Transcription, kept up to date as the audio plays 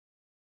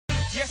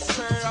Yes,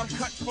 sir, I'm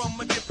cut from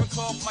a different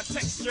cloth. My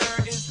texture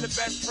is the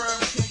best firm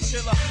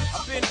chinchilla.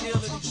 I've been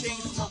dealing in chain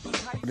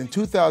smokers. But in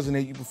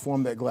 2008, you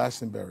performed at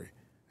Glastonbury,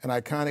 an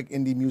iconic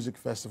indie music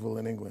festival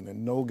in England,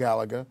 and Noel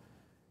Gallagher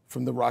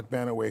from the rock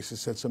band Oasis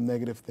said some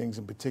negative things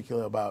in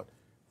particular about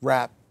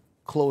rap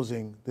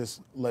closing this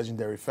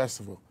legendary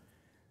festival.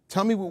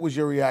 Tell me what was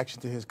your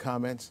reaction to his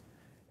comments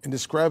and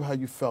describe how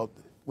you felt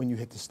when you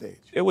hit the stage.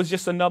 It was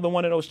just another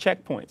one of those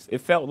checkpoints. It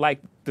felt like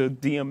the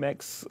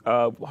DMX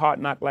Hard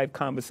Knock Life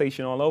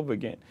conversation all over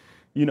again.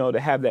 You know, to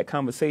have that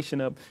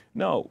conversation of,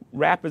 no,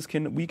 rappers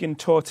we can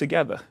tour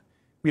together.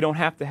 We don't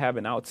have to have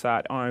an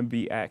outside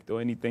R&B act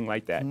or anything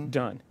like that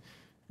done.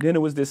 Then it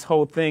was this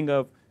whole thing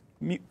of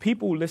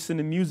people listen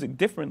to music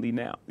differently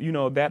now. You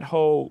know, that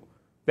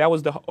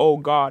was the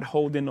old guard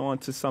holding on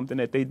to something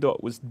that they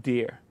thought was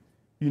dear.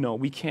 You know,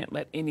 we can't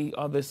let any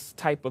other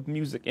type of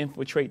music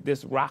infiltrate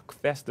this rock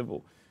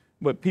festival.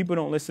 But people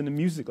don't listen to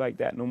music like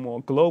that no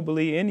more,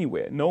 globally,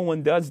 anywhere. No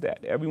one does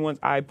that. Everyone's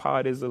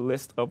iPod is a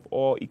list of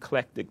all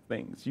eclectic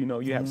things. You know,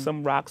 you have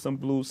some rock, some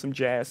blues, some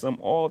jazz, some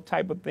all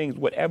type of things,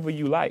 whatever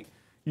you like.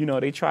 You know,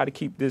 they try to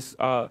keep this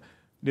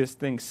this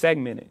thing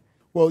segmented.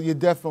 Well, you're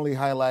definitely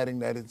highlighting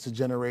that it's a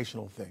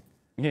generational thing.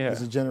 Yeah. It's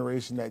a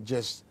generation that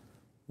just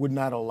would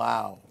not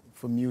allow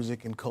for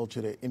music and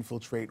culture to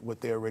infiltrate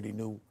what they already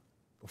knew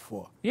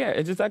before. Yeah,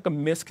 it's just like a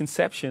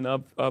misconception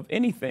of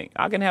anything.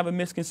 I can have a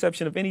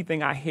misconception of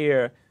anything I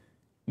hear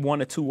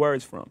one or two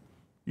words from.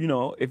 You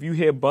know, if you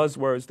hear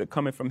buzzwords that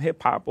coming from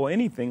hip hop or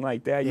anything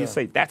like that, you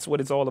say that's what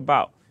it's all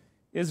about.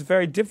 It's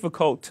very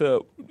difficult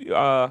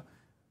to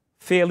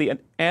fairly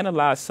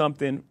analyze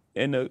something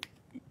in a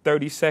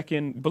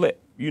 30-second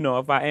blip. You know,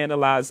 if I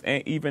analyze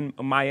even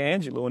Maya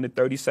Angelou in a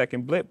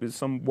 30-second blip, there's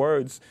some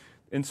words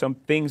and some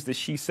things that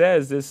she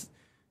says is,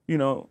 you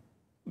know,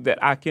 that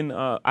I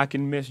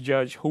can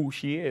misjudge who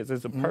she is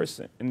as a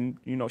person. And,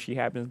 you know, she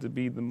happens to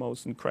be the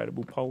most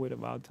incredible poet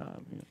of our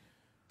time. You know.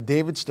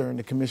 David Stern,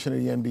 the commissioner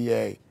of the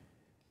NBA,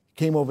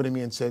 came over to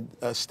me and said,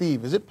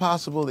 Steve, is it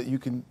possible that you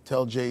can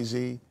tell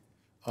Jay-Z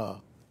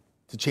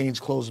to change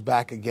clothes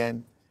back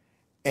again?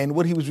 And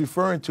what he was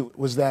referring to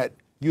was that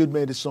you had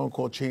made a song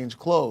called Change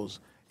Clothes,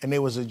 and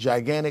there was a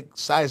gigantic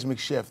seismic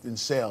shift in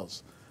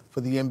sales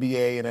for the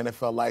NBA and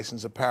NFL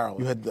licensed apparel.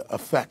 You had the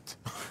effect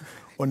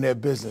on their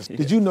business. Yeah.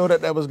 Did you know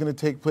that that was going to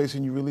take place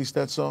when you released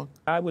that song?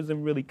 I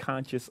wasn't really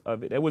conscious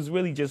of it. It was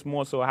really just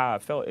more so how I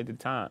felt at the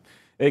time.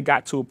 It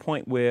got to a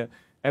point where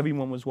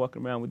everyone was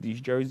walking around with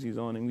these jerseys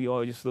on, and we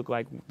all just looked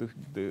like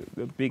the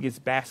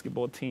biggest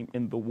basketball team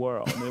in the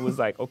world. And it was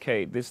like,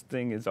 okay, this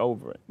thing is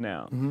over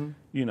now.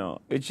 You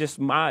know, it's just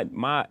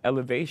my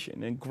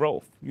elevation and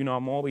growth. You know,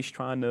 I'm always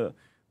trying to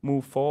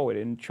move forward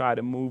and try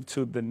to move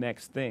to the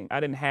next thing. I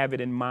didn't have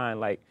it in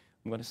mind like,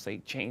 I'm going to say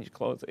change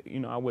clothes.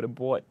 You know, I would have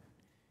bought,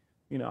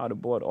 you know, I'd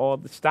have bought all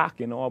the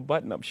stock and all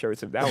button-up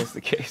shirts if that was the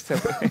case.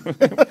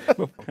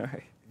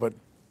 Right. But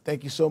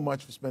thank you so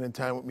much for spending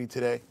time with me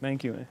today.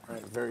 Thank you, man. All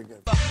right, very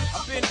good.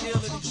 I've been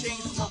dealing in chain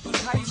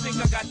smokers. How you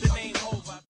think I got the name over?